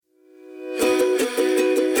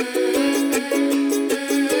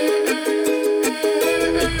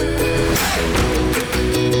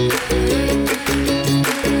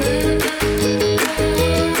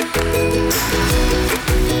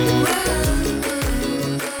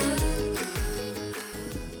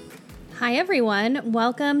Hi, everyone.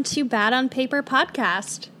 Welcome to Bad on Paper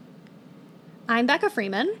podcast. I'm Becca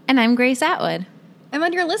Freeman. And I'm Grace Atwood. And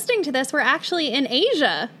when you're listening to this, we're actually in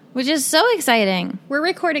Asia. Which is so exciting. We're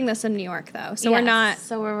recording this in New York, though, so Yes. we're not...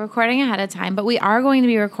 So we're recording ahead of time, but we are going to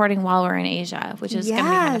be recording while we're in Asia, which is going to be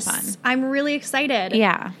kind of fun. I'm really excited.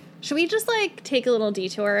 Yeah. Should we just, take a little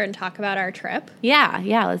detour and talk about our trip? Yeah,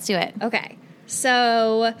 let's do it. Okay.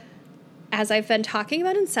 So, as I've been talking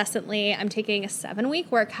about incessantly, I'm taking a 7-week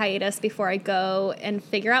work hiatus before I go and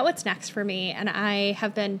figure out what's next for me, and I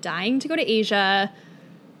have been dying to go to Asia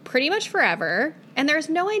pretty much forever, and there's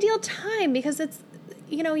no ideal time because it's,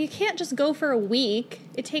 you can't just go for a week.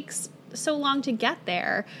 It takes so long to get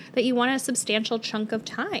there that you want a substantial chunk of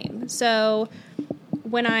time. So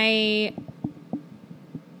when I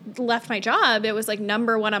left my job, it was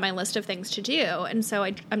number one on my list of things to do. And so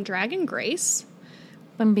I'm dragging Grace.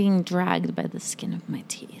 I'm being dragged by the skin of my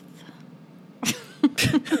teeth.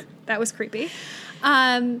 That was creepy.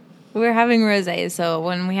 We're having rosé, so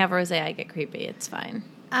when we have rosé, I get creepy. It's fine.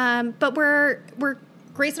 But we're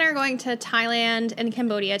Grace and I are going to Thailand and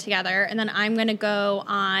Cambodia together, and then I'm going to go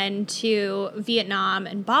on to Vietnam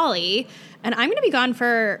and Bali, and I'm going to be gone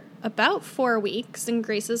for about 4 weeks, and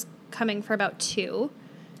Grace is coming for about 2.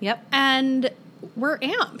 Yep. And we're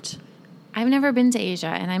amped. I've never been to Asia,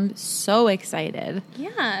 and I'm so excited.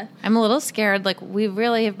 Yeah. I'm a little scared. We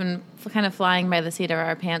really have been kind of flying by the seat of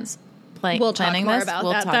our pants We'll planning talk more this. about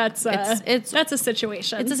We'll that. talk. That's a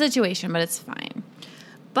situation. It's a situation, but it's fine.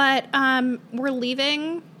 But we're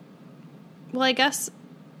leaving. Well, I guess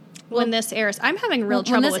when this airs, I'm having real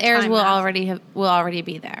trouble with time. When this airs, we'll already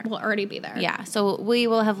be there. We'll already be there. Yeah, so we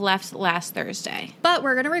will have left last Thursday. But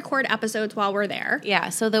we're going to record episodes while we're there. Yeah,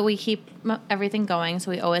 so that we keep everything going, so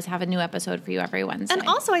we always have a new episode for you every Wednesday. And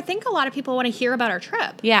also, I think a lot of people want to hear about our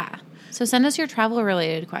trip. Yeah. So send us your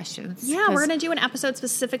travel-related questions. Yeah, we're going to do an episode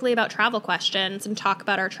specifically about travel questions and talk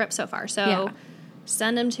about our trip so far. So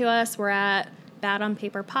Send them to us. We're at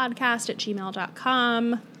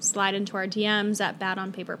badonpaperpodcast@gmail.com. Slide into our DMs at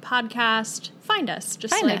badonpaperpodcast. Find us.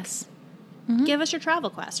 Just Find us. Mm-hmm. Give us your travel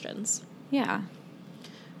questions. Yeah.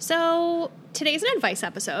 So today's an advice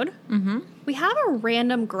episode. Mm-hmm. We have a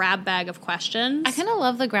random grab bag of questions. I kind of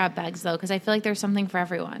love the grab bags, though, because I feel like there's something for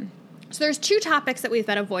everyone. So there's 2 topics that we've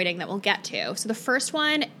been avoiding that we'll get to. So the first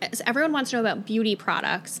one is everyone wants to know about beauty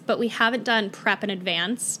products, but we haven't done prep in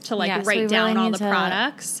advance to write down all the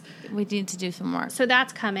products. We need to do some work. So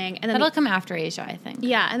that's coming. And then that'll come after Asia, I think.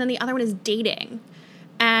 Yeah, and then the other one is dating.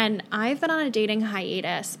 And I've been on a dating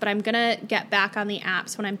hiatus, but I'm going to get back on the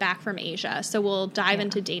apps when I'm back from Asia. So we'll dive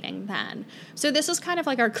into dating then. So this is kind of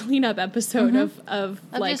our cleanup episode of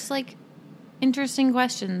just interesting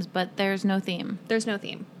questions, but there's no theme. There's no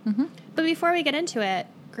theme. Mm-hmm. But before we get into it,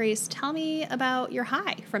 Grace, tell me about your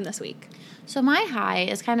high from this week. So my high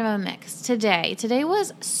is kind of a mix. Today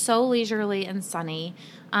was so leisurely and sunny.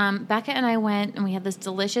 Becca and I went and we had this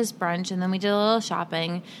delicious brunch, and then we did a little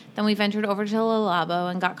shopping. Then we ventured over to Le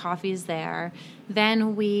Labo and got coffees there.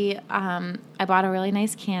 Then I bought a really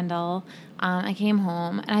nice candle. I came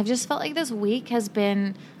home, and I've just felt like this week has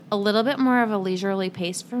been a little bit more of a leisurely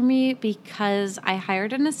pace for me because I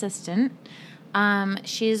hired an assistant.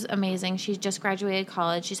 She's amazing. She just graduated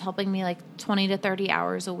college. She's helping me 20 to 30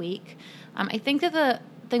 hours a week. I think that the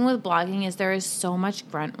thing with blogging is there is so much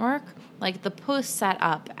grunt work, the post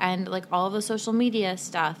setup and all of the social media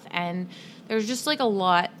stuff. And there's just a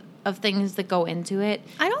lot of things that go into it.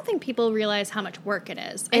 I don't think people realize how much work it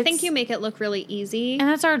is. I think you make it look really easy. And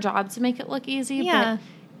it's our job to make it look easy. Yeah.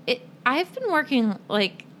 But I've been working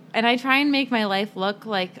and I try and make my life look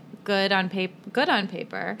good on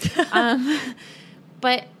paper.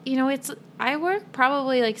 But I work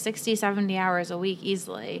probably 60, 70 hours a week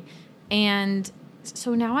easily. And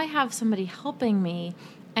so now I have somebody helping me,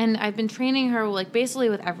 and I've been training her basically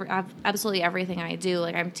with absolutely everything I do.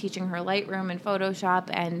 I'm teaching her Lightroom and Photoshop,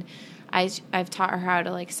 and I've taught her how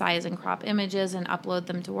to size and crop images and upload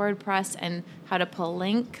them to WordPress, and how to pull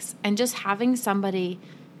links, and just having somebody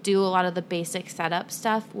do a lot of the basic setup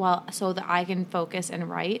stuff so that I can focus and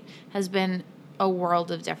write has been a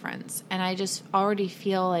world of difference. And I just already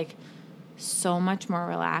feel so much more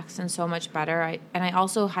relaxed and so much better. I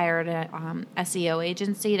also hired an SEO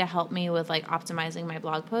agency to help me with optimizing my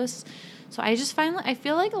blog posts. So I just I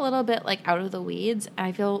feel a little bit out of the weeds, and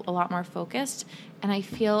I feel a lot more focused, and I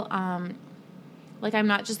feel I'm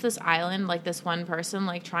not just this island, this one person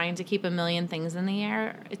trying to keep a million things in the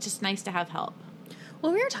air. It's just nice to have help.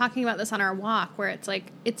 Well, we were talking about this on our walk, where it's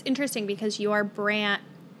it's interesting because your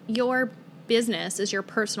business is your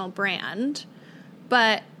personal brand,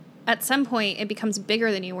 but at some point it becomes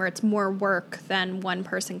bigger than you, where it's more work than one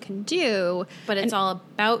person can do. But it's all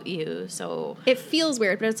about you, so... It feels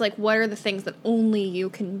weird, but it's like, what are the things that only you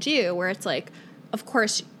can do? Where it's like, of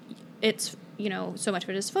course, it's, you know, so much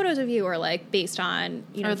of it is photos of you, or like based on,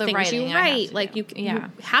 you know, the things you write. Like you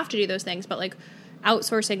have to do those things, but like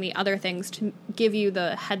outsourcing the other things to give you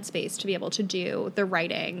the headspace to be able to do the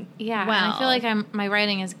writing. Yeah, well. and I feel like my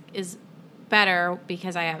writing is better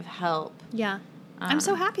because I have help. Yeah. I'm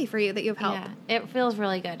so happy for you that you have help. Yeah, it feels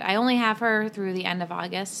really good. I only have her through the end of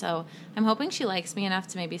August, so I'm hoping she likes me enough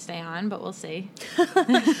to maybe stay on, but we'll see.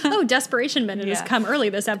 Oh, Desperation Minute has come early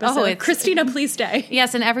this episode. Oh, Christina, please stay.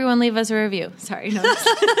 Yes, and everyone leave us a review. Sorry. No.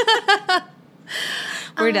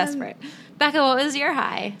 We're desperate. Becca, what was your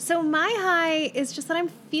high? So my high is just that I'm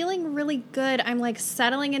feeling really good. I'm like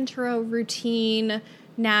settling into a routine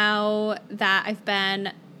now that I've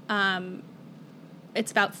been,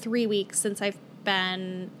 it's about 3 weeks since I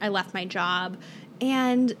left my job,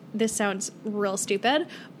 and this sounds real stupid,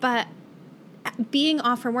 but being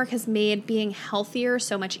off from work has made being healthier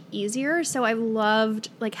so much easier. So I've loved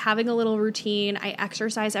like having a little routine. I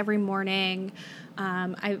exercise every morning.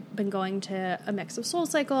 I've been going to a mix of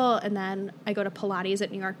SoulCycle, and then I go to Pilates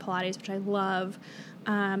at New York Pilates, which I love.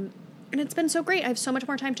 And it's been so great. I have so much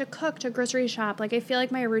more time to cook, to grocery shop. Like I feel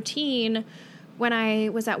like my routine when I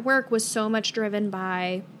was at work was so much driven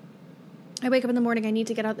by, I wake up in the morning, I need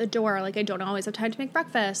to get out the door. Like I don't always have time to make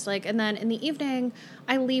breakfast. Like, and then in the evening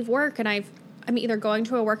I leave work and I'm either going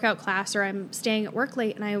to a workout class or I'm staying at work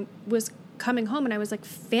late, and I was coming home and I was like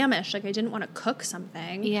famished. Like I didn't want to cook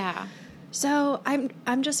something. Yeah. So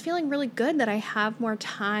I'm just feeling really good that I have more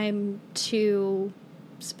time to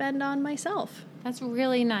spend on myself. That's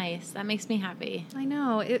really nice. That makes me happy. I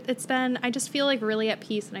know. I just feel like really at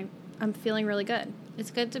peace, and I'm feeling really good. It's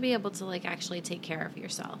good to be able to like actually take care of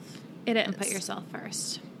yourself. It is. And put yourself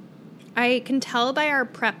first. I can tell by our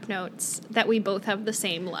prep notes that we both have the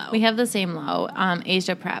same low. We have the same low.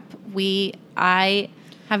 Asia prep. I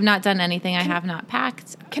have not done anything. I have not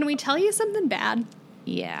packed. Can we tell you something bad?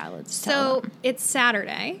 Yeah, let's tell them. It's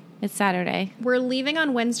Saturday. It's Saturday. We're leaving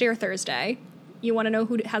on Wednesday or Thursday. You want to know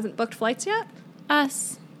who hasn't booked flights yet?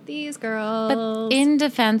 Us. These girls. But in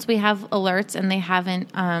defense, we have alerts, and they have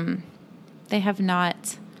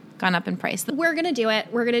not gone up in price. We're going to do it.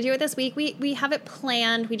 We're going to do it this week. We have it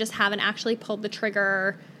planned. We just haven't actually pulled the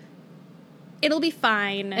trigger. It'll be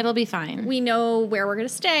fine. It'll be fine. We know where we're going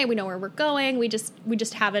to stay. We know where we're going. We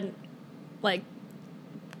just haven't like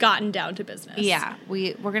gotten down to business. Yeah,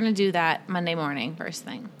 we're going to do that Monday morning first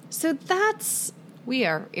thing. So we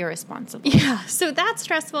are irresponsible. Yeah. So that's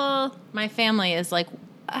stressful. My family is like,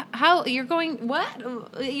 how you're going?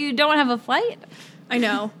 What? You don't have a flight? I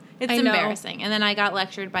know. It's embarrassing. And then I got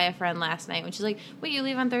lectured by a friend last night when she's like, wait, you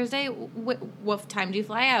leave on Thursday? What time do you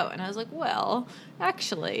fly out? And I was like, well,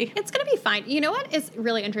 actually. It's going to be fine. You know what is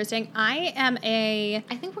really interesting? I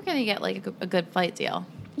think we're going to get like a good flight deal.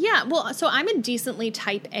 Yeah. Well, so I'm a decently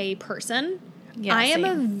type A person. Yeah, I am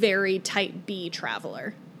a very type B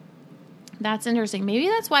traveler. That's interesting. Maybe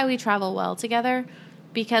that's why we travel well together,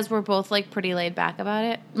 because we're both like pretty laid back about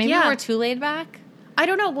it. Maybe we're too laid back. I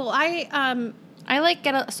don't know. Well, I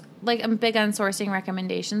like I'm big on sourcing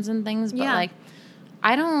recommendations and things, but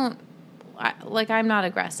I'm not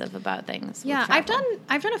aggressive about things. Yeah, I've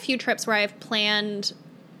done a few trips where I've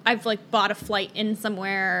like bought a flight in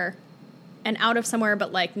somewhere and out of somewhere,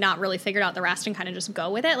 but like not really figured out the rest and kind of just go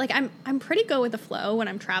with it. Like I'm pretty go with the flow when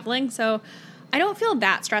I'm traveling, so I don't feel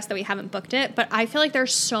that stressed that we haven't booked it, but I feel like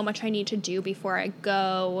there's so much I need to do before I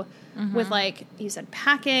go with, like you said,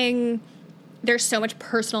 packing. There's so much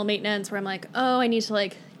personal maintenance where I'm like, oh, I need to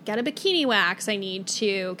like get a bikini wax. I need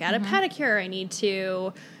to get a pedicure. I need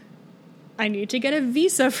to get a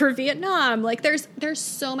visa for Vietnam. Like there's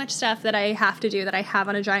so much stuff that I have to do that I have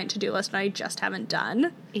on a giant to-do list and I just haven't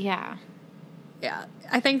done. Yeah. Yeah.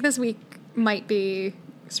 I think this week might be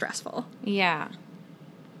stressful. Yeah.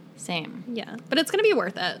 Same. Yeah. But it's going to be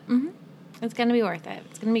worth it. Mm-hmm. It's going to be worth it.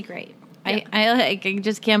 It's going to be great. Yeah. I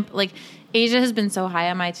just can't, like, Asia has been so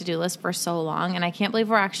high on my to-do list for so long, and I can't believe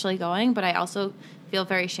we're actually going, but I also feel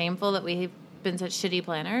very shameful that we've been such shitty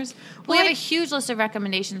planners. We have a huge list of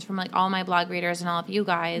recommendations from, like, all my blog readers and all of you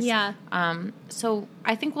guys. Yeah. So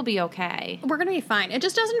I think we'll be okay. We're going to be fine. It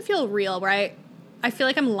just doesn't feel real, where I feel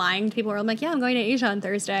like I'm lying to people where I'm like, yeah, I'm going to Asia on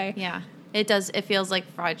Thursday. Yeah. It does. It feels, like,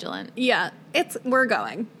 fraudulent. Yeah. We're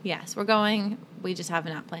going. Yes, we're going. We just have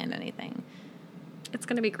not planned anything. It's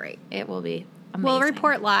going to be great. It will be amazing. We'll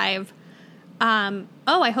report live.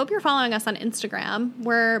 I hope you're following us on Instagram.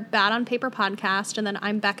 We're Bad on Paper Podcast, and then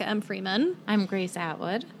I'm Becca M. Freeman. I'm Grace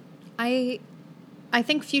Atwood. I I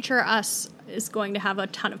think future us is going to have a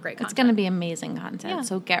ton of great content. It's going to be amazing content, Yeah.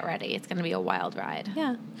 so get ready. It's going to be a wild ride.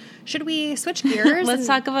 Yeah. Should we switch gears? Let's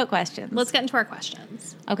talk about questions. Let's get into our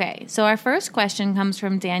questions. Okay, so our first question comes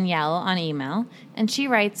from Danielle on email, and she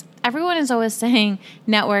writes, everyone is always saying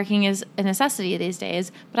networking is a necessity these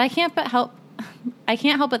days, but I can't help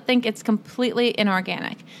but think it's completely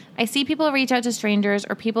inorganic. I see people reach out to strangers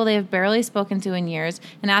or people they have barely spoken to in years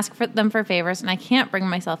and ask them for favors, and I can't bring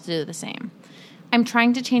myself to do the same. I'm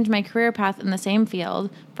trying to change my career path in the same field,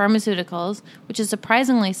 pharmaceuticals, which is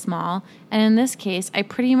surprisingly small, and in this case, I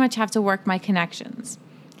pretty much have to work my connections.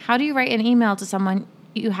 How do you write an email to someone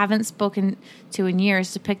you haven't spoken to in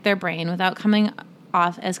years to pick their brain without coming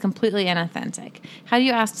off as completely inauthentic? How do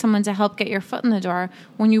you ask someone to help get your foot in the door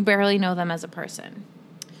when you barely know them as a person?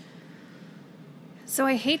 So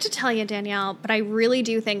I hate to tell you, Danielle, but I really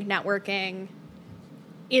do think networking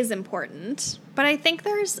is important. But I think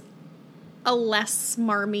there's a less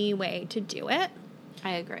smarmy way to do it.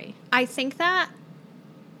 I agree. I think that,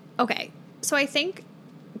 okay, so I think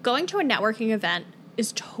going to a networking event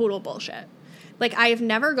is total bullshit. Like, I have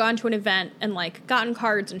never gone to an event and, like, gotten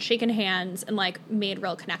cards and shaken hands and, like, made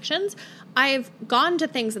real connections. I've gone to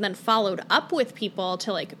things and then followed up with people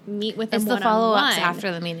to, like, meet with them It's one-on-one. the follow-ups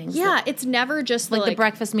after the meetings. Yeah, it's never just like the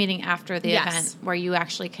breakfast meeting after the Yes. event where you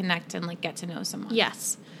actually connect and, like, get to know someone.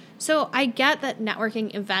 Yes. So I get that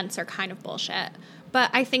networking events are kind of bullshit,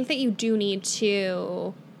 but I think that you do need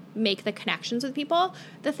to make the connections with people.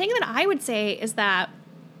 The thing that I would say is that,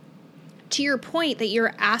 to your point that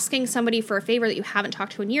you're asking somebody for a favor that you haven't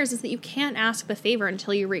talked to in years, is that you can't ask the favor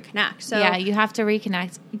until you reconnect. So yeah, you have to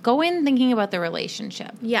reconnect. Go in thinking about the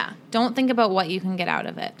relationship. Yeah. Don't think about what you can get out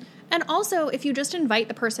of it. And also, if you just invite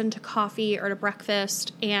the person to coffee or to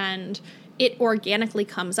breakfast and it organically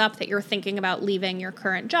comes up that you're thinking about leaving your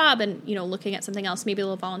current job and, you know, looking at something else, maybe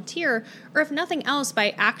you'll volunteer, or if nothing else,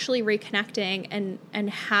 by actually reconnecting and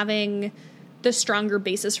having the stronger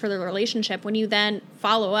basis for the relationship, when you then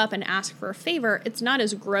follow up and ask for a favor, it's not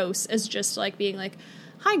as gross as just like being like,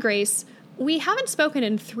 hi, Grace, we haven't spoken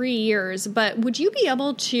in 3 years, but would you be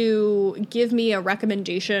able to give me a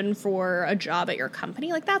recommendation for a job at your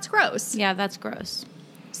company? Like, that's gross. Yeah, that's gross.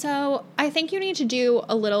 So I think you need to do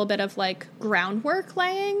a little bit of like groundwork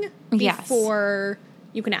laying before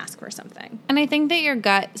you can ask for something. And I think that your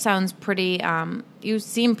gut sounds pretty, you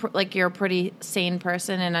seem like you're a pretty sane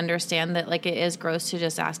person and understand that like it is gross to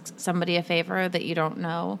just ask somebody a favor that you don't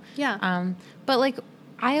know. Yeah. But like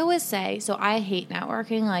I always say, so I hate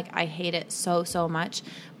networking, like I hate it so, so much.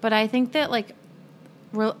 But I think that like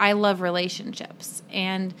I love relationships.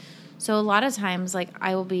 And so a lot of times, like,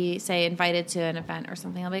 I will be, say, invited to an event or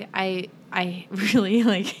something. I'll be, I really,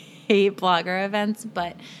 like, hate blogger events,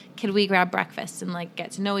 but could we grab breakfast and, like, get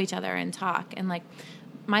to know each other and talk? And, like,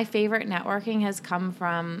 my favorite networking has come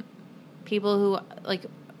from people who, like,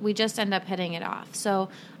 we just end up hitting it off. So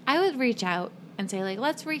I would reach out and say, like,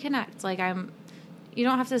 let's reconnect. Like, you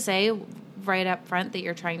don't have to say right up front that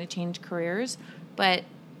you're trying to change careers, but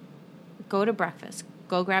go to breakfast,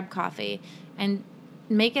 go grab coffee, and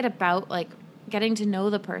make it about like getting to know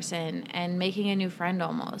the person and making a new friend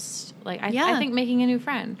almost. Like I think making a new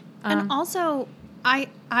friend. And also I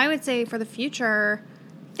would say for the future,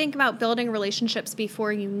 think about building relationships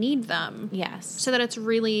before you need them. Yes. So that it's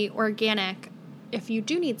really organic if you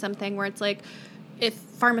do need something, where it's like, if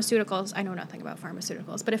pharmaceuticals, I know nothing about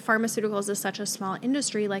pharmaceuticals, but if pharmaceuticals is such a small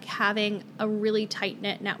industry, like having a really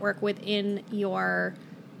tight-knit network within your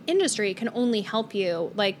industry can only help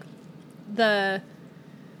you. Like the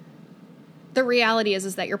reality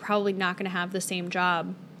is that you're probably not going to have the same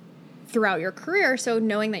job throughout your career. So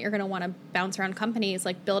knowing that you're going to want to bounce around companies,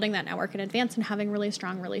 like building that network in advance and having really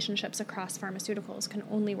strong relationships across pharmaceuticals can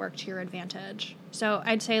only work to your advantage. So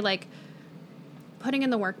I'd say like putting in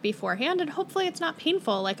the work beforehand, and hopefully it's not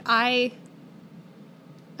painful. Like I'm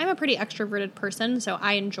a pretty extroverted person, so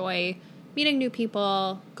I enjoy meeting new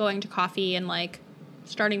people, going to coffee and like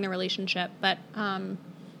starting the relationship. But I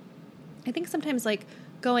think sometimes like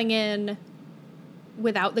going in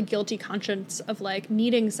without the guilty conscience of like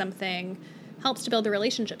needing something helps to build the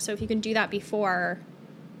relationship. So if you can do that before,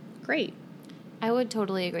 great. I would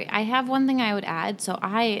totally agree. I have one thing I would add. So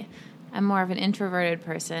I am more of an introverted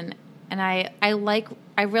person, and I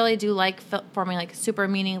really do like forming like super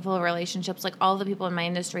meaningful relationships. Like all the people in my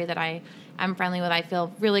industry that I am friendly with, I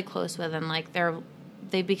feel really close with, and like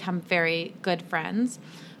they become very good friends.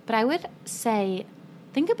 But I would say,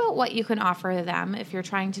 think about what you can offer them if you're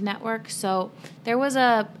trying to network. So there was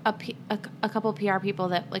a couple PR people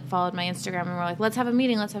that like followed my Instagram and were like, let's have a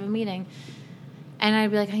meeting. And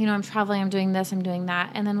I'd be like, I'm traveling, I'm doing this, I'm doing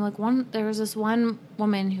that. And then like there was this one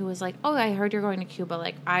woman who was like, oh, I heard you're going to Cuba.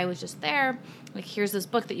 Like, I was just there. Like, here's this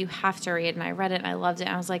book that you have to read. And I read it and I loved it.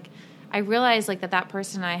 And I was like, I realized like that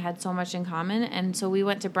person and I had so much in common. And so we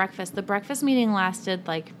went to breakfast. The breakfast meeting lasted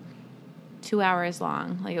like 2 hours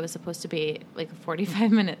long. Like, it was supposed to be like a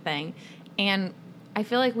 45-minute thing. And I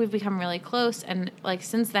feel like we've become really close. And like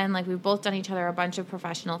since then, like we've both done each other a bunch of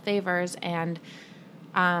professional favors. And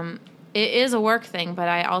it is a work thing, but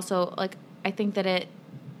I also like, I think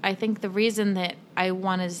the reason that I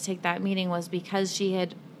wanted to take that meeting was because she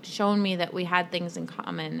had shown me that we had things in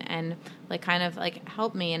common and like kind of like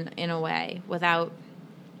helped me in a way without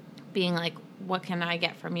being like, what can I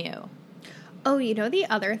get from you? Oh, the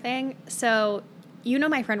other thing? So,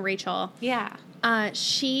 my friend Rachel. Yeah.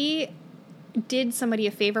 She did somebody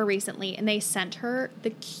a favor recently, and they sent her the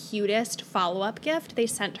cutest follow-up gift. They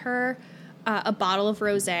sent her a bottle of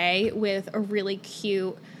rosé with a really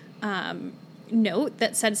cute note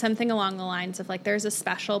that said something along the lines of like, there's a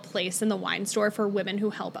special place in the wine store for women who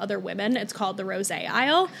help other women. It's called the rosé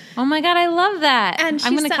aisle. Oh my God, I love that. And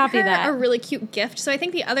I'm going to copy her that. A really cute gift. So I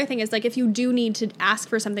think the other thing is like, if you do need to ask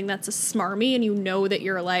for something that's a smarmy and that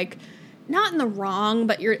you're like not in the wrong,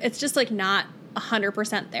 but it's just like not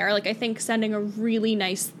 100% there. Like, I think sending a really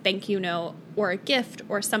nice thank you note or a gift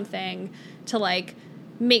or something to like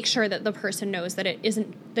make sure that the person knows that it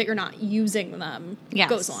isn't that you're not using them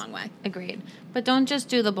goes a long way. Agreed. But don't just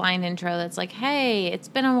do the blind intro that's like, hey, it's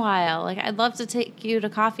been a while. Like, I'd love to take you to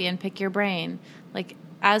coffee and pick your brain. Like,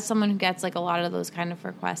 as someone who gets like a lot of those kind of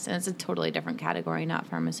requests, and it's a totally different category, not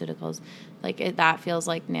pharmaceuticals, like that feels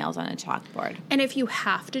like nails on a chalkboard. And if you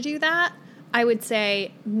have to do that, I would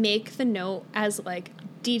say make the note as like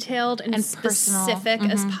detailed and specific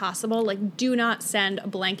as possible. Like, do not send a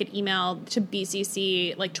blanket email to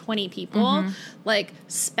BCC like 20 people. Like,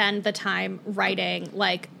 spend the time writing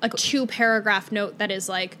like a 2-paragraph note that is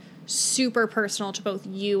like super personal to both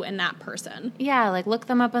you and that person. Yeah, like look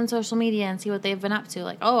them up on social media and see what they've been up to.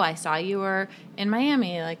 Like, oh, I saw you were in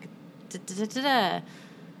Miami. Like,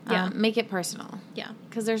 make it personal. Yeah,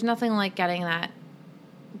 because there's nothing like getting that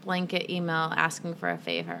blanket email asking for a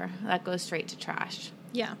favor. That goes straight to trash.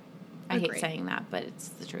 Yeah. I hate saying that, but it's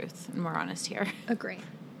the truth, and we're honest here. Agree.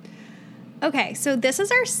 Okay, so this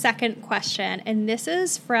is our second question, and this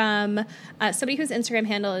is from somebody whose Instagram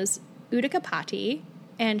handle is Utica Patti,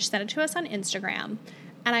 and she sent it to us on Instagram.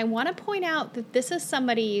 And I want to point out that this is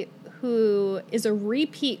somebody who is a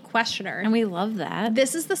repeat questioner. And we love that.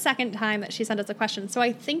 This is the second time that she sent us a question. So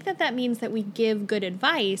I think that means that we give good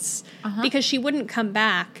advice because she wouldn't come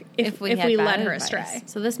back if we led her astray.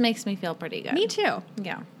 So this makes me feel pretty good. Me too.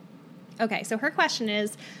 Yeah. Okay, so her question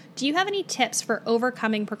is, do you have any tips for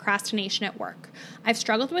overcoming procrastination at work? I've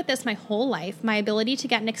struggled with this my whole life. My ability to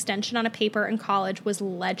get an extension on a paper in college was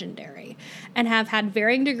legendary and have had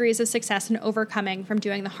varying degrees of success in overcoming from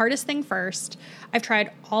doing the hardest thing first. I've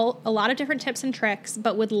tried a lot of different tips and tricks,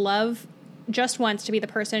 but would love just once to be the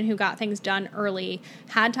person who got things done early,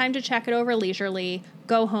 had time to check it over leisurely,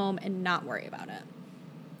 go home, and not worry about it.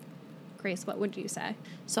 Grace, what would you say?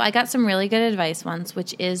 So I got some really good advice once,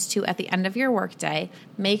 which is to, at the end of your workday,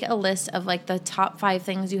 make a list of like the top 5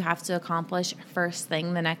 things you have to accomplish first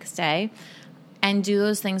thing the next day, and do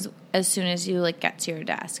those things as soon as you like get to your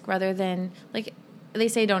desk, rather than like they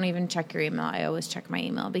say don't even check your email. I always check my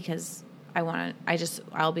email because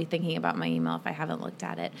I'll be thinking about my email if I haven't looked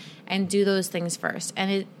at it, and do those things first.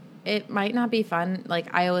 And it might not be fun.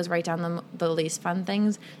 Like, I always write down the least fun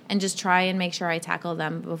things and just try and make sure I tackle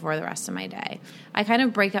them before the rest of my day. I kind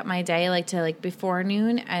of break up my day like to like before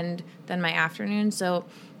noon and then my afternoon. So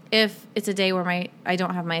if it's a day where I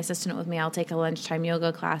don't have my assistant with me, I'll take a lunchtime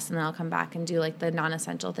yoga class and then I'll come back and do like the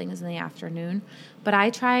non-essential things in the afternoon. But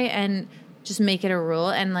I try and just make it a rule.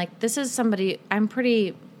 And like, this is somebody I'm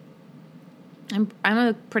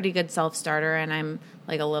a pretty good self-starter, and I'm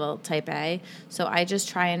like a little type A. So I just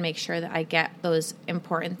try and make sure that I get those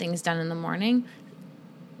important things done in the morning,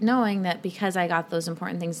 knowing that because I got those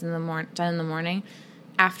important things done in the morning,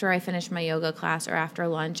 after I finish my yoga class or after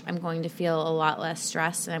lunch, I'm going to feel a lot less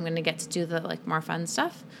stressed, and I'm going to get to do the like more fun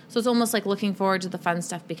stuff. So it's almost like looking forward to the fun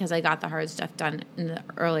stuff because I got the hard stuff done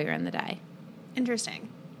earlier in the day. Interesting.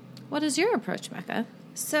 What is your approach, Becca?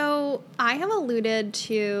 So I have alluded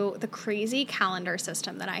to the crazy calendar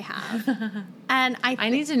system that I have. And I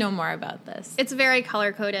need to know more about this. It's very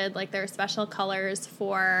color-coded. Like, there are special colors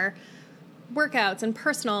for workouts and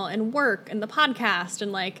personal and work and the podcast.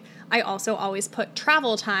 And, like, I also always put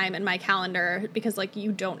travel time in my calendar because, like,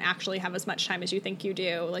 you don't actually have as much time as you think you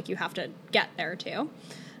do. Like, you have to get there, too.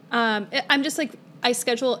 I'm just, like, I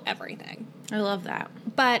schedule everything. I love that.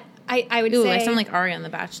 But I would Ooh, say... I sound like Ari on The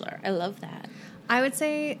Bachelor. I love that. I would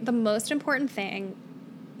say the most important thing,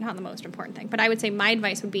 not the most important thing, but I would say my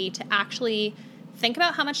advice would be to actually think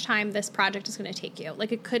about how much time this project is going to take you.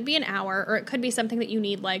 Like, it could be an hour, or it could be something that you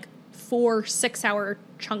need like 4 6-hour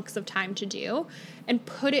chunks of time to do, and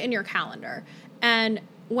put it in your calendar. And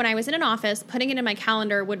when I was in an office, putting it in my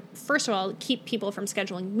calendar would, first of all, keep people from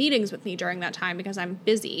scheduling meetings with me during that time because I'm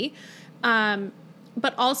busy.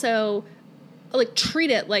 But also, like,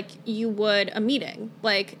 treat it like you would a meeting.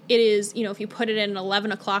 Like, it is, you know, if you put it in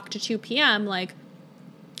 11 o'clock to 2 p.m., like,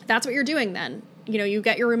 that's what you're doing then. You know, you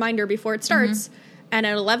get your reminder before it starts, and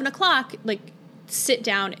at 11 o'clock, like, sit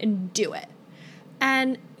down and do it.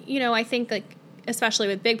 And, you know, I think, like, especially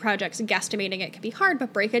with big projects, guesstimating it can be hard,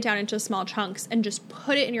 but break it down into small chunks and just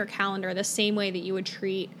put it in your calendar the same way that you would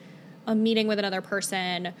treat a meeting with another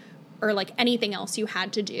person or, like, anything else you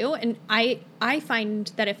had to do. And I find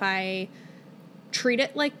that if I treat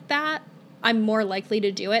it like that, I'm more likely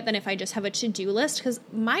to do it than if I just have a to-do list. Because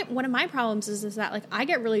one of my problems is that, like, I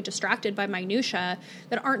get really distracted by minutia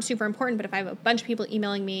that aren't super important. But if I have a bunch of people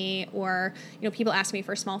emailing me, or, you know, people ask me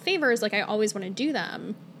for small favors, like, I always want to do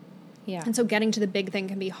them. Yeah. And so getting to the big thing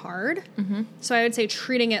can be hard. Mm-hmm. So I would say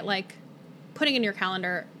treating it like putting in your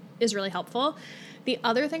calendar is really helpful. The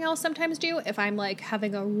other thing I'll sometimes do if I'm, like,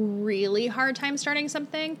 having a really hard time starting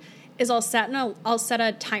something is I'll set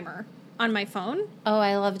a timer on my phone. Oh,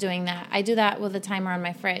 I love doing that. I do that with a timer on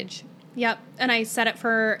my fridge. Yep. And I set it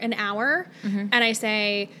for an hour, and I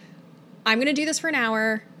say, I'm going to do this for an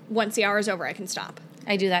hour. Once the hour is over, I can stop.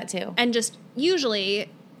 I do that too. And just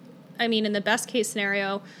usually, I mean, in the best case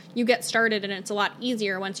scenario, you get started and it's a lot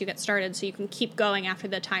easier once you get started, so you can keep going after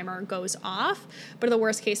the timer goes off. But in the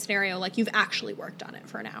worst case scenario, like, you've actually worked on it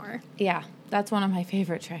for an hour. Yeah. That's one of my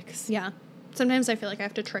favorite tricks. Yeah. Sometimes I feel like I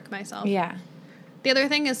have to trick myself. Yeah. The other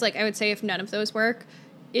thing is, like, I would say if none of those work,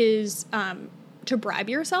 is to bribe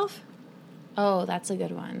yourself. Oh, that's a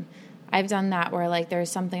good one. I've done that where, like,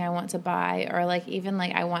 there's something I want to buy, or, like, even,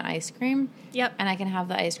 like, I want ice cream. Yep. And I can have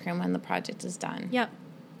the ice cream when the project is done. Yep.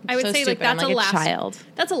 I would So say, like, stupid. I'm that's like a last child.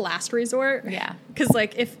 That's a last resort. Yeah. Because,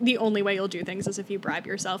 like, if the only way you'll do things is if you bribe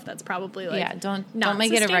yourself, that's probably, like, Yeah, don't not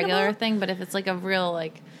make it a regular sustainable. thing, but if it's, like, a real,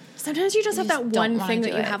 like... Sometimes you just have that just don't one wanna thing do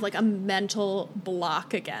that you it. have, like, a mental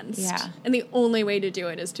block against. Yeah. And the only way to do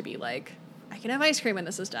it is to be like, I can have ice cream when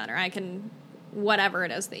this is done, or I can, whatever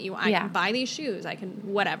it is that you, I can buy these shoes, I can,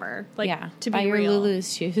 whatever. Like, to buy be your real.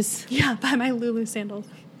 Lulu's shoes. Yeah, buy my Lulu sandals.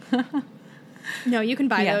 No, you can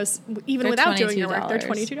buy those even They're without doing your work. They're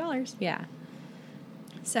 $22. $22. Yeah.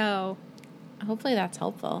 So, Hopefully that's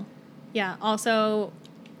helpful. yeah. Also,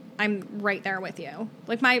 I'm right there with you.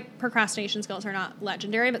 Like, my procrastination skills are not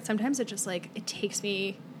legendary, but sometimes it just, like, it takes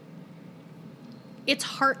me... It's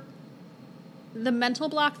hard. The mental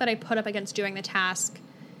block that I put up against doing the task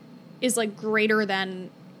is, like, greater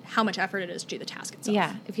than how much effort it is to do the task itself.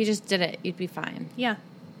 Yeah. If you just did it, you'd be fine. Yeah.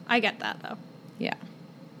 I get that, though. Yeah.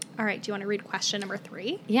 All right. Do you want to read question number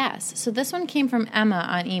 3? Yes. So this one came from Emma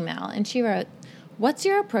on email, and she wrote, "What's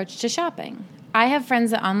your approach to shopping? I have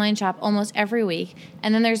friends that online shop almost every week,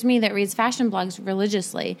 and then there's me that reads fashion blogs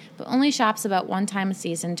religiously, but only shops about one time a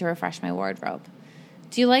season to refresh my wardrobe.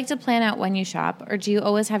 Do you like to plan out when you shop, or do you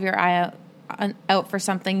always have your eye out for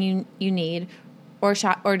something you need, or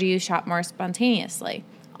do you shop more spontaneously?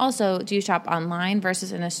 Also, do you shop online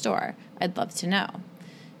versus in a store? I'd love to know."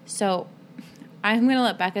 So I'm going to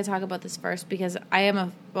let Becca talk about this first, because I am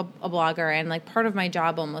a blogger, and, like, part of my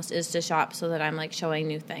job almost is to shop so that I'm, like, showing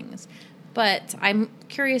new things. But I'm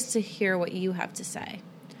curious to hear what you have to say.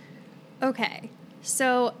 Okay.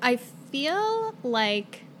 So I feel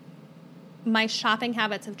like my shopping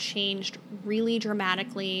habits have changed really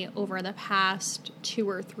dramatically over the past 2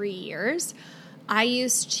 or 3 years. I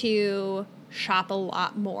used to shop a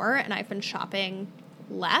lot more, and I've been shopping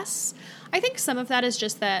less. I think some of that is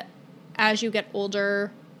just that as you get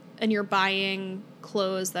older and you're buying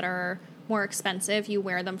clothes that are more expensive, you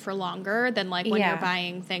wear them for longer than, like, when you're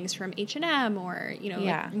buying things from H&M or, you know,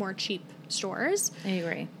 like, more cheap stores. I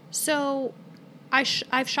agree. So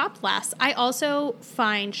I've shopped less. I also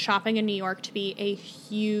find shopping in New York to be a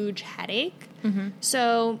huge headache. Mm-hmm.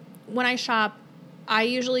 So when I shop, I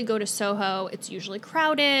usually go to Soho. It's usually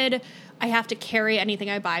crowded. I have to carry anything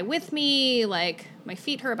I buy with me. Like, my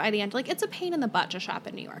feet hurt by the end. Like, it's a pain in the butt to shop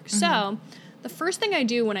in New York. Mm-hmm. So the first thing I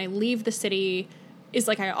do when I leave the city is,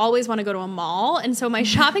 like, I always want to go to a mall. And so my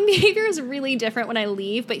shopping behavior is really different when I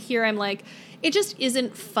leave. But here I'm like, it just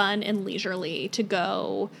isn't fun and leisurely to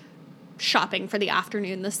go shopping for the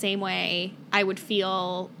afternoon the same way I would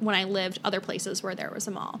feel when I lived other places where there was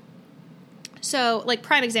a mall. So, like,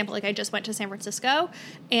 prime example, like, I just went to San Francisco,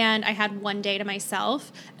 and I had one day to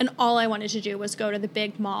myself, and all I wanted to do was go to the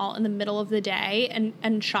big mall in the middle of the day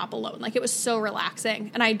and shop alone. Like, it was so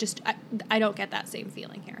relaxing, and I don't get that same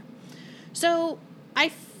feeling here. So, I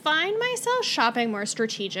find myself shopping more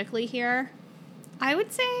strategically here. I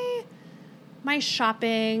would say my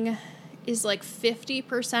shopping is like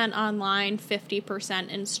 50% online, 50%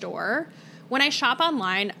 in store. When I shop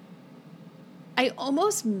online, I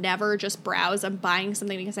almost never just browse. I'm buying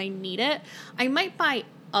something because I need it. I might buy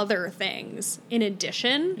other things in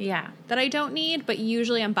addition that I don't need, but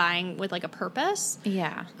usually I'm buying with like a purpose.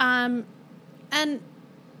 Yeah. And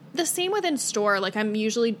the same with in store. Like, I'm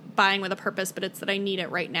usually buying with a purpose, but it's that I need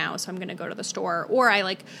it right now, so I'm going to go to the store. Or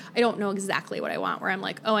I don't know exactly what I want, where I'm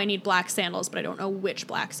like, oh, I need black sandals, but I don't know which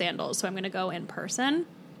black sandals, so I'm going to go in person.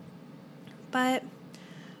 But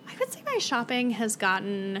I would say my shopping has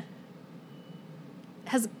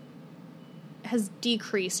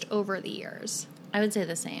decreased over the years. I would say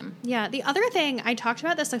the same. Yeah. The other thing, I talked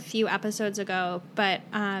about this a few episodes ago, but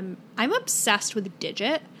I'm obsessed with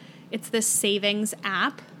Digit. It's this savings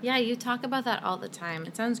app. Yeah, you talk about that all the time.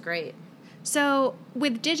 It sounds great. So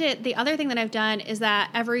with Digit, the other thing that I've done is that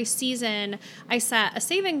every season I set a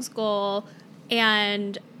savings goal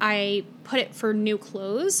and I put it for new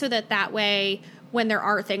clothes so that way when there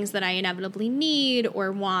are things that I inevitably need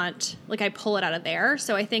or want, like, I pull it out of there.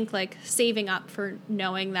 So I think, like, saving up for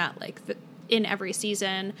knowing that, like, in every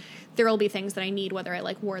season there will be things that I need, whether I,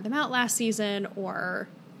 like, wore them out last season or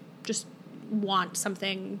just want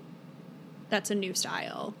something that's a new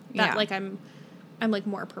style. That, like, I'm like,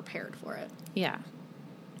 more prepared for it. Yeah.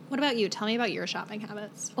 What about you? Tell me about your shopping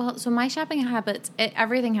habits. Well, so my shopping habits,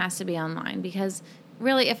 everything has to be online because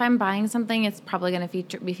really, if I'm buying something, it's probably going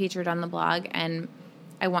to be featured on the blog, and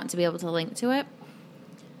I want to be able to link to it.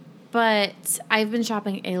 But I've been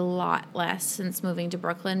shopping a lot less since moving to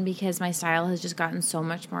Brooklyn because my style has just gotten so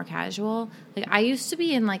much more casual. Like, I used to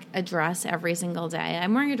be in, like, a dress every single day.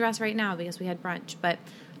 I'm wearing a dress right now because we had brunch, but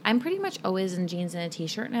I'm pretty much always in jeans and a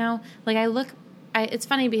t-shirt now. Like, it's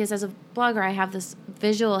funny because as a blogger, I have this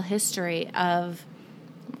visual history of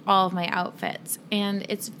all of my outfits, and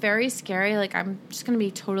it's very scary. Like, I'm just going to be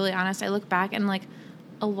totally honest. I look back and, like,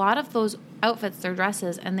 a lot of those outfits, they're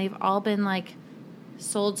dresses, and they've all been, like,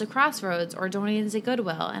 sold to Crossroads or donated to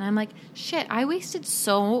Goodwill. And I'm like, shit, I wasted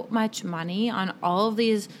so much money on all of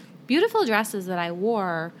these beautiful dresses that I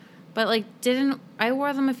wore, but, like, I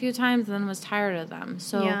wore them a few times and then was tired of them.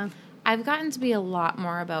 So I've gotten to be a lot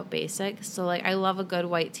more about basics. So, like, I love a good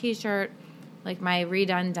white t-shirt, like my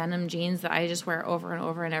redone denim jeans that I just wear over and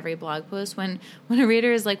over in every blog post. When a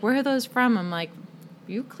reader is like, where are those from? I'm like,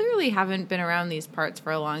 you clearly haven't been around these parts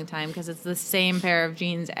for a long time because it's the same pair of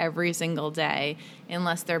jeans every single day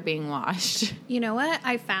unless they're being washed. You know what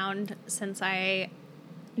I found since I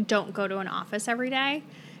don't go to an office every day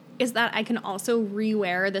is that I can also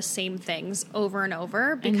rewear the same things over and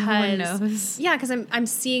over because and no one knows. Yeah, because I'm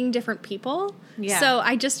seeing different people. Yeah. So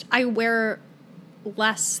I wear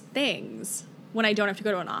less things when I don't have to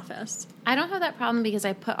go to an office. I don't have that problem because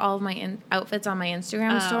I put all of my outfits on my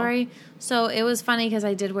Instagram story. So it was funny because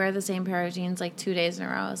I did wear the same pair of jeans like 2 days in a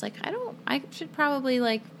row. I was like, I should probably,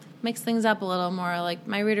 like, mix things up a little more. Like,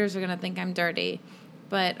 my readers are going to think I'm dirty.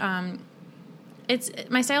 But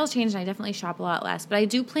my style's changed, and I definitely shop a lot less. But I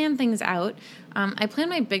do plan things out. I plan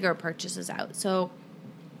my bigger purchases out. So,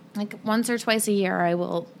 like, once or twice a year, I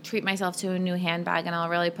will treat myself to a new handbag, and I'll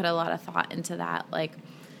really put a lot of thought into that. Like,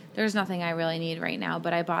 there's nothing I really need right now,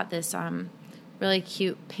 but I bought this really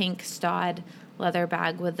cute pink Staud leather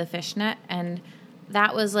bag with the fishnet, and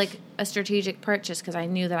that was, like, a strategic purchase because I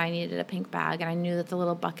knew that I needed a pink bag, and I knew that the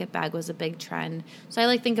little bucket bag was a big trend. So I,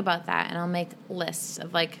 like, think about that, and I'll make lists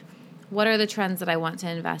of, like, what are the trends that I want to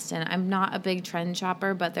invest in. I'm not a big trend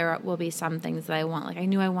shopper, but there will be some things that I want. Like, I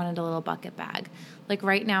knew I wanted a little bucket bag. Like,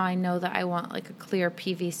 right now I know that I want, like, a clear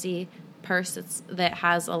PVC purse that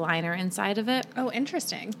has a liner inside of it. Oh,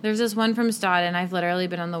 interesting. There's this one from Staud, and I've literally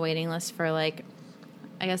been on the waiting list for, like,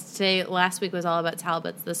 I guess last week was all about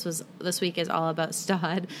Talbots. This week is all about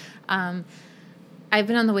Staud. I've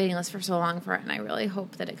been on the waiting list for so long for it, and I really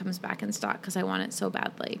hope that it comes back in stock because I want it so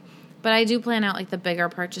badly. But I do plan out, like, the bigger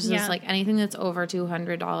purchases, like anything that's over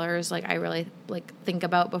 $200, like, I really, like, think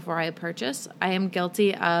about before I purchase. I am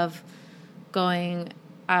guilty of going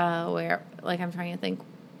where, like, I'm trying to think,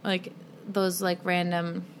 like, those, like,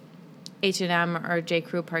 random H&M or J.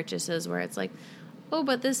 Crew purchases where it's like, oh,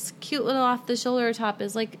 but this cute little off-the-shoulder top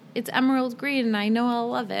is, like, it's emerald green, and I know I'll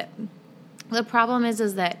love it. The problem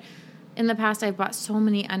is that in the past I've bought so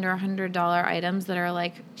many under $100 items that are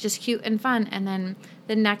like just cute and fun, and then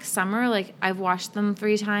the next summer, like I've washed them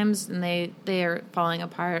 3 times and they are falling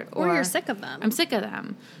apart, or you're sick of them. I'm sick of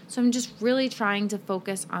them. So I'm just really trying to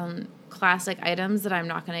focus on classic items that I'm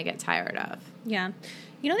not going to get tired of. Yeah.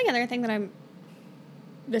 You know, the other thing that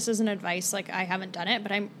this isn't advice, like I haven't done it,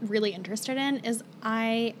 but I'm really interested in is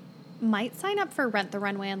I might sign up for Rent the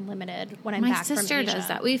Runway Unlimited when I'm back from Asia. My sister does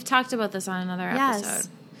that. We've talked about this on another episode.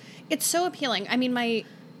 It's so appealing. I mean, my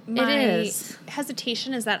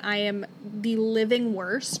hesitation is that I am the living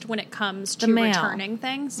worst when it comes to returning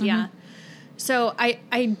things. Mm-hmm. Yeah. So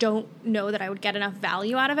I don't know that I would get enough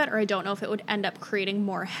value out of it, or I don't know if it would end up creating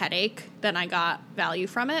more headache than I got value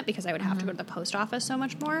from it, because I would have to go to the post office so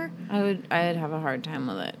much more. I'd have a hard time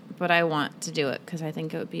with it, but I want to do it because I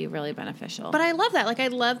think it would be really beneficial. But I love that. Like, I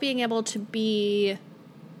love being able to the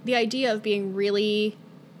idea of being really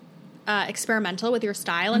experimental with your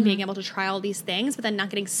style and being able to try all these things, but then not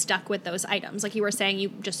getting stuck with those items. Like you were saying, you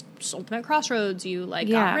just sold them at Crossroads. You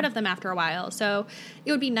got rid of them after a while. So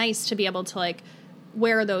it would be nice to be able to like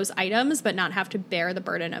wear those items, but not have to bear the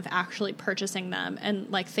burden of actually purchasing them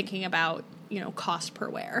and like thinking about, cost per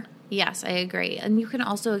wear. Yes, I agree. And you can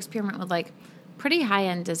also experiment with like pretty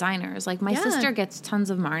high-end designers. Like my sister gets tons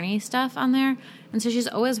of Marni stuff on there, and so she's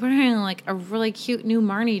always wearing like a really cute new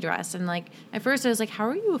Marni dress. And like at first I was like, how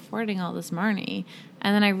are you affording all this Marni?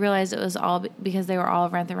 And then I realized it was all because they were all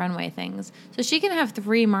Rent the Runway things. So she can have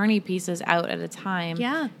 3 Marni pieces out at a time,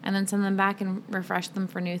 and then send them back and refresh them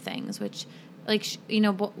for new things, which like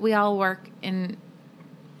we all work in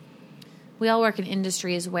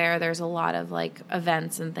industries where there's a lot of like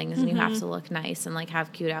events and things, and you have to look nice and like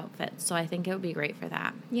have cute outfits. So I think it would be great for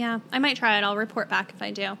that. Yeah, I might try it. I'll report back if I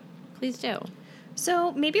do. Please do.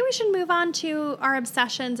 So maybe we should move on to our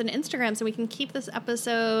obsessions and Instagram so we can keep this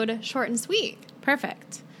episode short and sweet.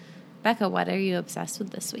 Perfect. Becca, what are you obsessed with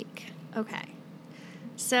this week? Okay.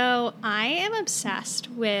 So I am obsessed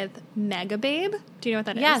with Megababe. Do you know what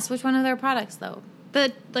that is? Yes. Which one of their products though?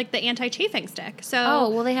 The anti-chafing stick.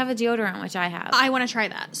 So they have a deodorant, which I have. I want to try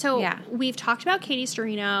that. So we've talked about Katie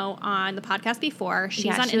Storino on the podcast before. She's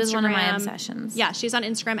on Instagram. She was one of my obsessions. Yeah, she's on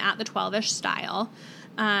Instagram at the 12ish style.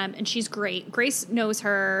 And she's great. Grace knows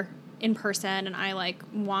her in person, and I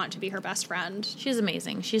want to be her best friend. She's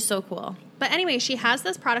amazing. She's so cool. But anyway, she has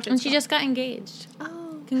this product. And she just got engaged.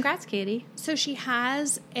 Oh. Congrats, Katie. So she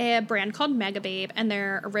has a brand called Megababe, and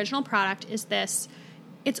their original product is this.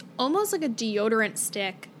 It's almost like a deodorant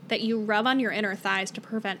stick that you rub on your inner thighs to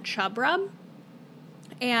prevent chub rub.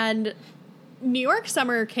 And New York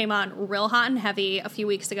summer came on real hot and heavy a few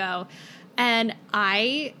weeks ago. And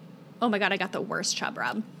oh my God, I got the worst chub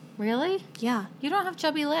rub. Really? Yeah. You don't have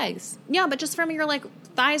chubby legs. Yeah, but just from your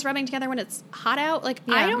thighs rubbing together when it's hot out. I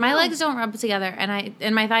don't know. My legs don't rub together,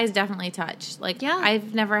 and my thighs definitely touch.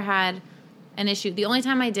 I've never had an issue. The only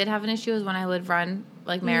time I did have an issue was when I would run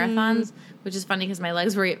marathons, which is funny because my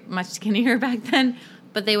legs were much skinnier back then,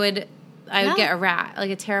 but I would get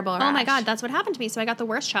a terrible rash. Oh my God, that's what happened to me. So I got the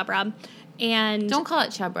worst chub rub. And don't call it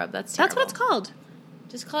chub rub. That's terrible. That's what it's called.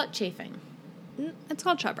 Just call it chafing. It's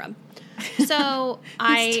called chub rub. So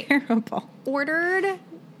I ordered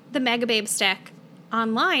the Megababe stick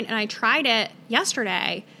online, and I tried it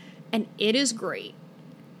yesterday, and it is great.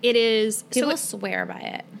 It is. People swear by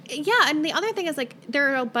it. Yeah, and the other thing is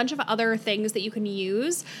there are a bunch of other things that you can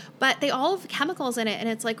use, but they all have chemicals in it, and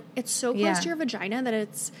it's so close to your vagina that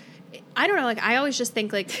it's. I don't know. I always just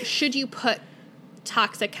think should you put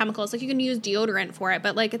toxic chemicals? You can use deodorant for it,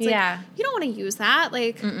 but it's you don't want to use that.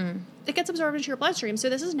 It gets absorbed into your bloodstream. So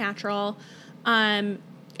this is natural.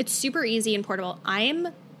 It's super easy and portable.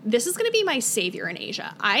 This is going to be my savior in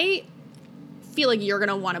Asia. I feel like you're going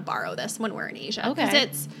to want to borrow this when we're in Asia. Okay.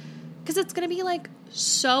 Because it's going to be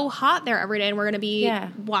so hot there every day, and we're going to be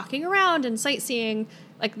walking around and sightseeing.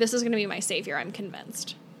 This is going to be my savior. I'm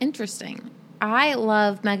convinced. Interesting. I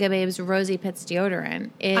love Megababe's Rosy Pits deodorant.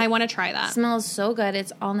 I want to try that. It smells so good.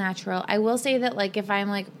 It's all natural. I will say that if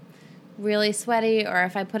I'm really sweaty, or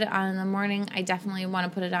if I put it on in the morning, I definitely want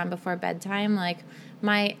to put it on before bedtime.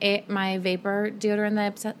 My vapor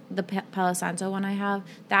deodorant, the Palo Santo one I have,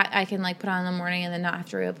 that I can put on in the morning and then not have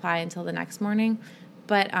to reapply until the next morning.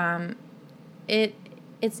 But it's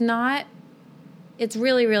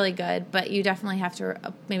really, really good, but you definitely have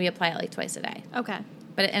to maybe apply it twice a day. Okay.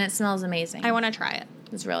 And it smells amazing. I want to try it.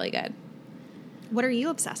 It's really good. What are you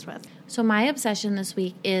obsessed with? So my obsession this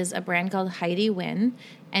week is a brand called Heidi Wynn,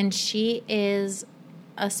 and she is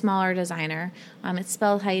a smaller designer. It's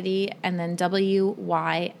spelled Heidi and then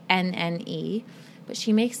Wynnne. but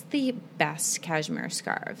she makes the best cashmere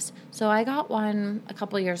scarves. So I got one a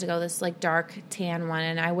couple years ago, this like dark tan one,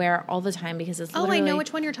 and I wear it all the time because it's literally I know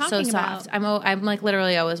which one you're talking so soft. about. I'm like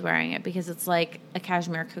literally always wearing it because it's like a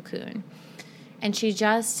cashmere cocoon. And she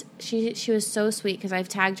was so sweet because I've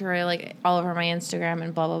tagged her like all over my Instagram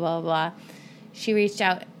and blah, blah, blah, blah. She reached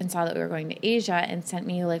out and saw that we were going to Asia and sent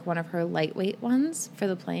me like one of her lightweight ones for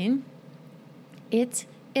the plane. It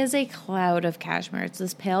is a cloud of cashmere. It's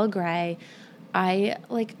this pale gray. I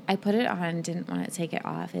put it on, didn't want to take it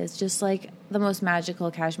off. It's just like the most magical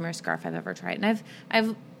cashmere scarf I've ever tried.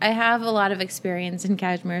 And I have a lot of experience in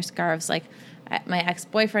cashmere scarves. Like my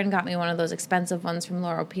ex-boyfriend got me one of those expensive ones from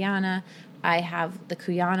Loro Piana. I have the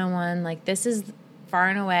Cuyana one. Like this is far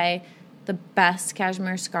and away the best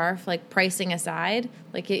cashmere scarf, like pricing aside.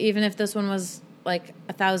 Like even if this one was like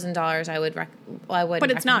 $1,000, I would. But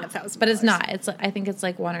it's not $1,000. But it's not. I think it's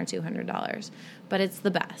like $100 or $200. But it's the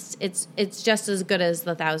best. It's just as good as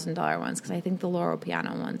the $1,000 ones because I think the Loro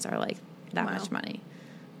Piana ones are like that much money.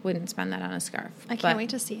 Wouldn't spend that on a scarf. I can't wait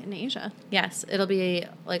to see it in Asia. Yes, it'll be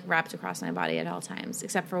like wrapped across my body at all times,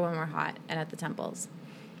 except for when we're hot and at the temples.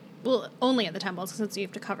 Well, only at the temples because you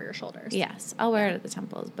have to cover your shoulders. Yes, I'll wear it at the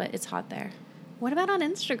temples, but it's hot there. What about on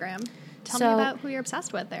Instagram? Tell me about who you're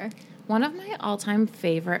obsessed with there. One of my all-time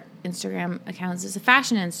favorite Instagram accounts is a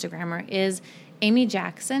fashion Instagrammer, is Amy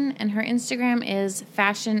Jackson, and her Instagram is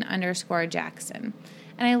fashion_Jackson.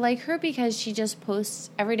 And I like her because she just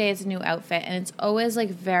posts every day it's a new outfit, and it's always like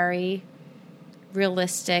very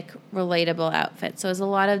realistic, relatable outfit. So it's a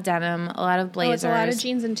lot of denim, a lot of blazers. It's a lot of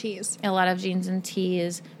jeans and tees. A lot of jeans and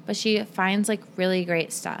tees. But she finds like really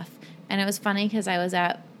great stuff. And it was funny because I was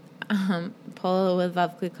at Polo with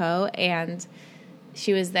Veuve Clicquot and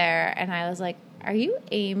she was there and I was like, "Are you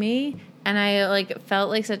Amy?" And I like felt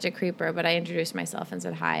like such a creeper, but I introduced myself and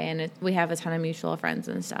said hi, and we have a ton of mutual friends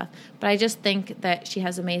and stuff. But I just think that she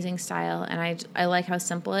has amazing style, and I like how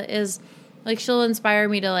simple it is. Like, she'll inspire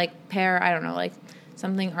me to, like, pair, I don't know, like,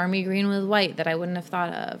 something army green with white that I wouldn't have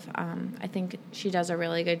thought of. I think she does a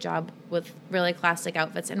really good job with really classic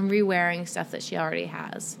outfits and re-wearing stuff that she already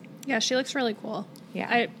has. Yeah, she looks really cool. Yeah.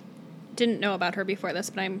 I didn't know about her before this,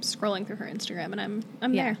 but I'm scrolling through her Instagram, and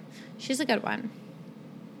I'm there. She's a good one.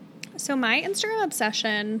 So my Instagram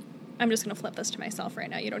obsession, I'm just going to flip this to myself right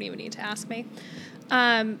now. You don't even need to ask me.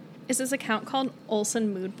 Is this account called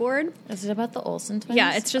Olsen Mood Board. Is it about the Olsen twins?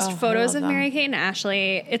 Yeah, it's just photos of Mary-Kate and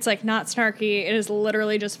Ashley. It's like not snarky. It is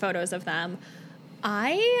literally just photos of them.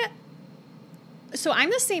 So I'm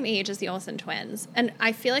the same age as the Olsen twins, and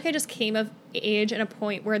I feel like I just came of age in a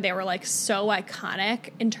point where they were like so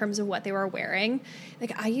iconic in terms of what they were wearing.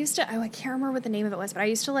 Like I can't remember what the name of it was, but I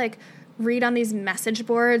used to like read on these message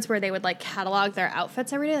boards where they would like catalog their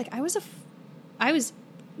outfits every day. Like I was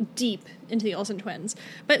deep into the Olsen twins.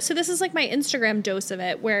 But so this is like my Instagram dose of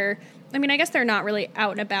it where, I mean, I guess they're not really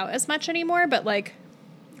out and about as much anymore, but like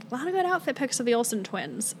a lot of good outfit pics of the Olsen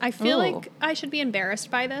twins. I feel like I should be embarrassed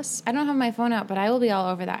by this. I don't have my phone out, but I will be all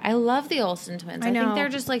over that. I love the Olsen twins. I think they're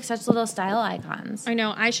just like such little style icons. I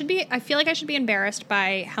know. I feel like I should be embarrassed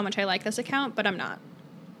by how much I like this account, but I'm not.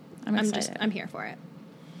 I'm excited. I'm here for it.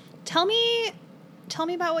 Tell me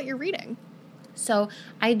about what you're reading. So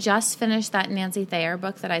I just finished that Nancy Thayer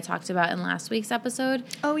book that I talked about in last week's episode.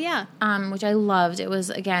 Oh, yeah. Which I loved. It was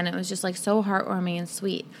just like so heartwarming and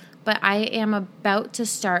sweet. But I am about to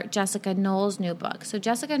start Jessica Knoll's new book. So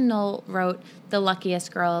Jessica Knoll wrote The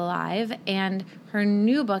Luckiest Girl Alive, and her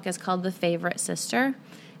new book is called The Favorite Sister.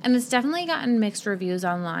 And it's definitely gotten mixed reviews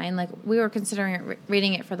online. Like, we were considering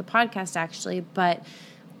reading it for the podcast, actually, but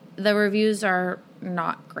the reviews are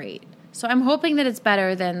not great. So I'm hoping that it's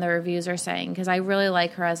better than the reviews are saying, because I really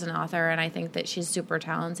like her as an author, and I think that she's super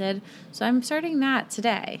talented. So I'm starting that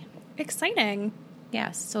today. Exciting.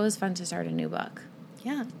 Yes, so it was fun to start a new book.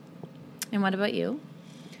 Yeah. And what about you?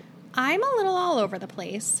 I'm a little all over the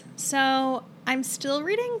place. So I'm still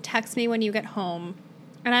reading Text Me When You Get Home,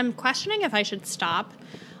 and I'm questioning if I should stop.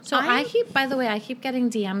 So I keep getting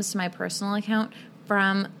DMs to my personal account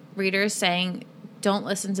from readers saying, don't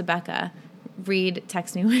listen to Becca. Read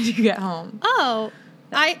Text Me When You Get Home. Oh,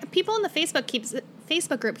 people in the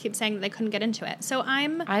Facebook group keep saying that they couldn't get into it. So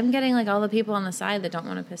I'm getting like all the people on the side that don't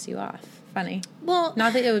want to piss you off. Funny. Well,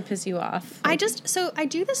 not that it would piss you off. I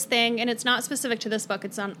do this thing, and it's not specific to this book.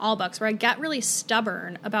 It's on all books, where I get really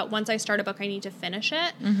stubborn about once I start a book, I need to finish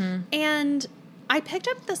it. Mm-hmm. And I picked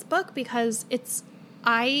up this book because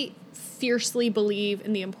I fiercely believe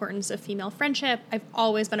in the importance of female friendship. I've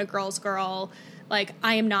always been a girl's girl. Like,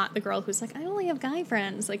 I am not the girl who's like, I only have guy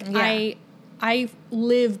friends. Like, yeah. I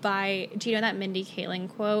live by, do you know that Mindy Kaling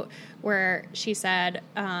quote where she said,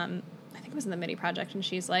 I think it was in the Midi Project, and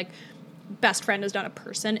she's like, best friend is not a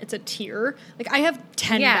person, it's a tier. Like I have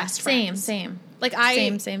 10 best friends. Same. Like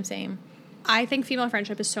Same. I think female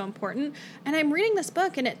friendship is so important. And I'm reading this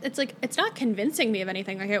book and it's like, it's not convincing me of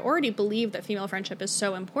anything. Like I already believe that female friendship is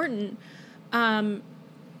so important. I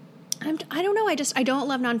don't know. I don't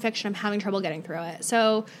love nonfiction. I'm having trouble getting through it.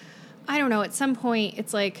 So I don't know. At some point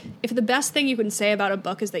it's like, if the best thing you can say about a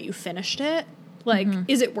book is that you finished it, like,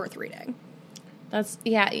 is it worth reading?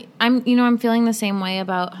 I'm feeling the same way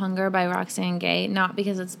about Hunger by Roxane Gay, not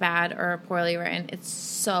because it's bad or poorly written. It's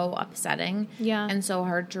so upsetting and so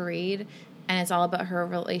hard to read. And it's all about her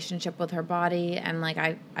relationship with her body. And, like,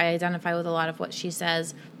 I identify with a lot of what she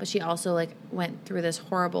says. But she also, like, went through this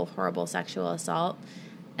horrible, horrible sexual assault.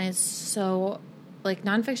 And it's so, like,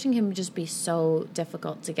 nonfiction can just be so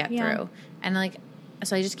difficult to get through. And, like,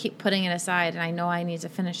 so I just keep putting it aside. And I know I need to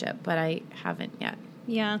finish it, but I haven't yet.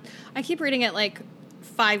 Yeah. I keep reading it, like,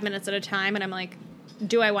 5 minutes at a time. And I'm like,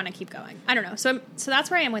 do I want to keep going? I don't know. So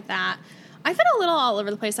that's where I am with that. I've been a little all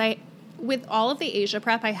over the place. With all of the Asia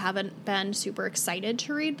prep, I haven't been super excited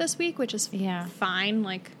to read this week, which is fine.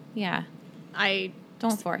 Like,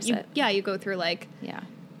 don't force it. Yeah, you go through like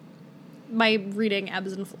my reading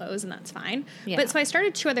ebbs and flows, and that's fine. Yeah. But so I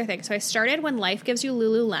started 2 other things. So I started When Life Gives You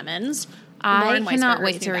Lululemons. I cannot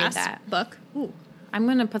wait to read that book. Ooh. I'm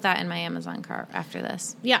going to put that in my Amazon cart after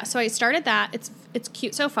this. Yeah, so I started that. It's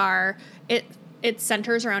cute so far. It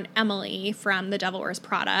centers around Emily from The Devil Wears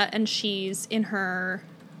Prada, and she's in her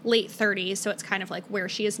late 30s, so it's kind of like where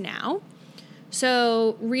she is now.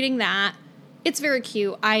 So reading that, it's very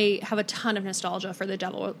cute. I have a ton of nostalgia for The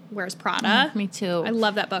Devil Wears Prada. Me too. I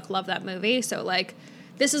love that book, love that movie. So, like,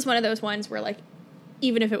 this is one of those ones where, like,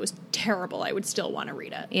 even if it was terrible, I would still want to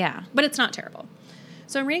read it. Yeah. But it's not terrible.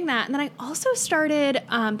 So I'm reading that. And then I also started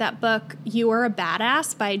that book, You Are a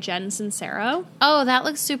Badass by Jen Sincero. Oh, that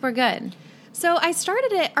looks super good. So I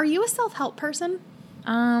started it. Are you a self-help person?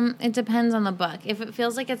 It depends on the book. If it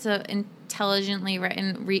feels like it's a intelligently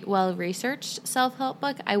written, well-researched self-help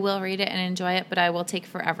book, I will read it and enjoy it, but I will take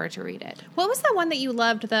forever to read it. What was the one that you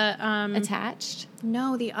loved? The Attached?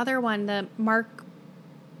 No, the other one, the Mark...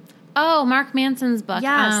 Oh, Mark Manson's book.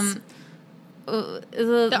 Yes.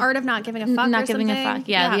 The Art of Not Giving a Fuck. Not Giving a Fuck.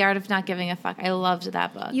 Yeah, The Art of Not Giving a Fuck. I loved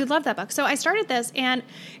that book. You loved that book. So I started this, and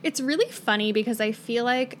it's really funny because I feel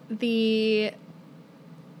like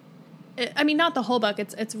not the whole book.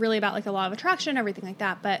 It's really about, like, the law of attraction, everything like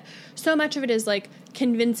that. But so much of it is, like,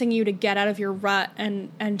 convincing you to get out of your rut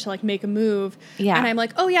and to, like, make a move. Yeah. And I'm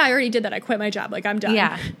like, oh, yeah, I already did that. I quit my job. Like, I'm done.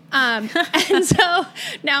 Yeah. And so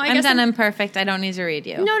now I'm done. I'm perfect. I don't need to read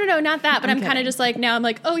you. No, not that. But I'm kind of just like, now I'm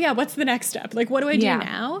like, oh, yeah, what's the next step? Like, what do I do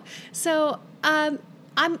now? So I'm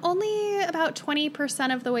only about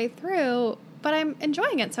 20% of the way through, but I'm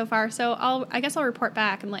enjoying it so far. So I guess I'll report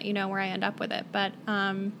back and let you know where I end up with it. But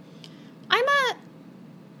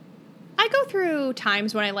I go through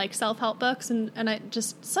times when I like self-help books, and I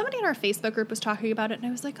just, somebody in our Facebook group was talking about it, and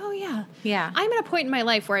I was like, oh, yeah. Yeah. I'm at a point in my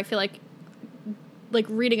life where I feel like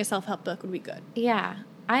reading a self-help book would be good. Yeah.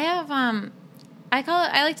 I have,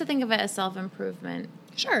 I like to think of it as self-improvement.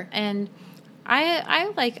 Sure. And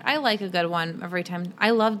I like a good one every time.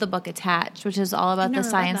 I love the book Attached, which is all about the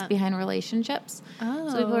science behind relationships. Oh.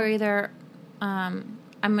 So people are either, I'm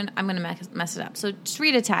gonna mess it up. So just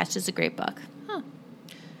read Attached. It's a great book. Huh.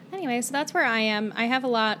 Anyway, so that's where I am. I have a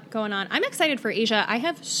lot going on. I'm excited for Asia. I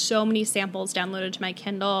have so many samples downloaded to my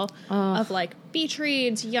Kindle of, like, beach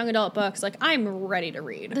reads, young adult books. Like, I'm ready to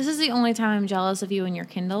read. This is the only time I'm jealous of you and your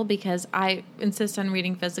Kindle because I insist on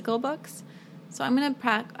reading physical books. So I'm gonna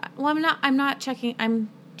I'm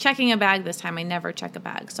checking a bag this time. I never check a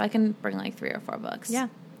bag, so I can bring like 3 or 4 books. Yeah,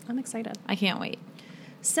 I'm excited. I can't wait.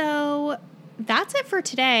 So that's it for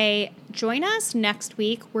today. Join us next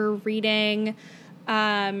week. We're reading.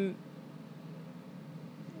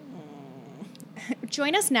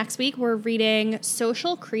 Join us next week. We're reading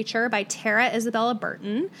Social Creature by Tara Isabella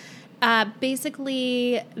Burton.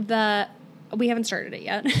 Basically, we haven't started it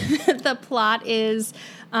yet. The plot is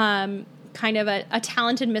kind of a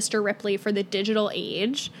talented Mr. Ripley for the digital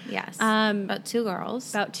age. Yes. About 2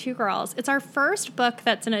 girls. It's our first book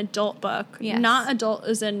that's an adult book. Yes. Not adult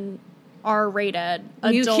as in R-rated.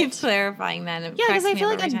 Adult. You keep clarifying that. Yeah, because I feel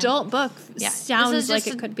like adult book sounds like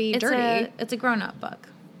it could be dirty. It's a grown-up book.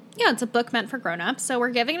 Yeah, it's a book meant for grown-ups. So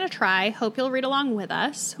we're giving it a try. Hope you'll read along with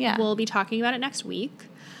us. Yeah. We'll be talking about it next week.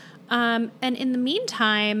 And in the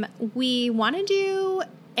meantime, we want to do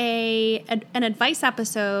an advice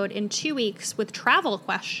episode in 2 weeks with travel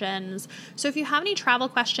questions. So if you have any travel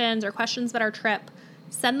questions or questions about our trip,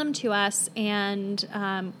 send them to us, and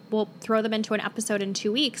we'll throw them into an episode in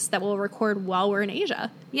 2 weeks that we'll record while we're in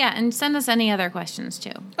Asia. Yeah, and send us any other questions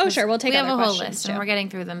too. Oh, sure. We'll take we have other a whole questions list, too. and we're getting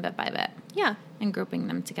through them bit by bit. Yeah. And grouping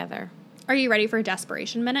them together. Are you ready for a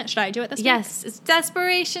desperation minute? Should I do it this week? Yes, it's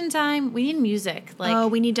desperation time. We need music.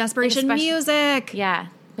 We need desperation music. Yeah,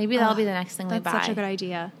 maybe that'll be the next thing we buy. That's such a good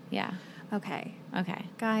idea. Yeah. Okay. Okay.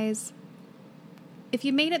 Guys, if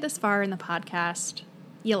you made it this far in the podcast,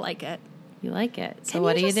 you like it. You like it. So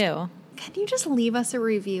what do you do? Can you just leave us a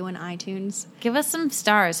review in iTunes? Give us some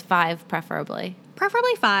stars, 5 preferably.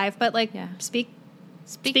 Preferably 5, but speak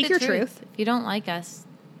your truth. If you don't like us,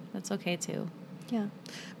 that's okay too. Yeah.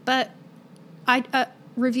 But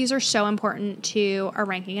reviews are so important to our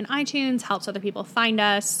ranking in iTunes, helps other people find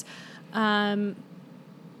us.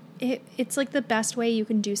 It's like the best way you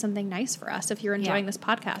can do something nice for us if you're enjoying this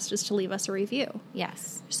podcast is to leave us a review.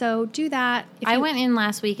 Yes. So do that. I went in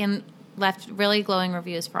last week and left really glowing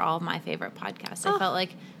reviews for all of my favorite podcasts. I felt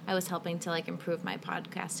like I was helping to improve my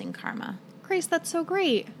podcasting karma. Grace, that's so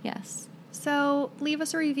great. Yes. So leave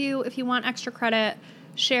us a review if you want extra credit.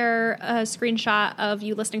 Share a screenshot of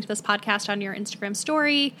you listening to this podcast on your Instagram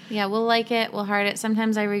story. Yeah, we'll like it. We'll heart it.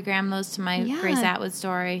 Sometimes I regram those to my Grace Atwood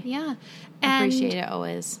story. Yeah. Appreciate it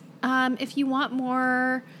always. If you want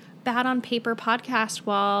more Bad on Paper podcast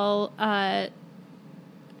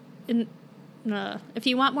if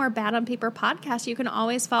you want more Bad on Paper podcast, you can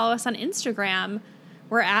always follow us on Instagram.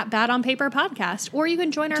 We're at Bad on Paper Podcast. Or you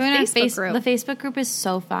can join our Facebook group. The Facebook group is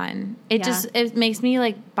so fun. It makes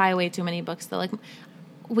me buy way too many books though.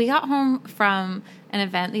 We got home from an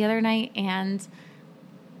event the other night and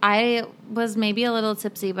I was maybe a little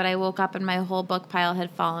tipsy, but I woke up and my whole book pile had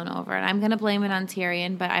fallen over. And I'm going to blame it on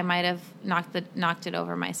Tyrion, but I might have knocked it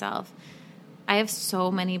over myself. I have so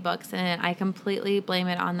many books and I completely blame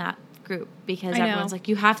it on that group because everyone's like,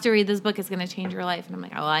 you have to read this book. It's going to change your life. And I'm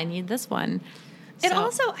like, oh, well, I need this one. It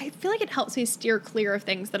also, I feel like it helps me steer clear of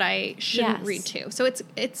things that I shouldn't read too. So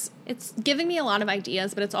it's giving me a lot of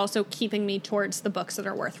ideas, but it's also keeping me towards the books that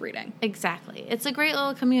are worth reading. Exactly. It's a great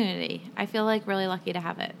little community. I feel really lucky to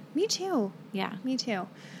have it. Me too. Yeah. Me too.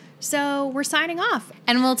 So we're signing off.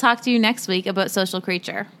 And we'll talk to you next week about Social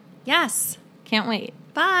Creature. Yes. Can't wait.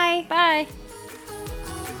 Bye. Bye.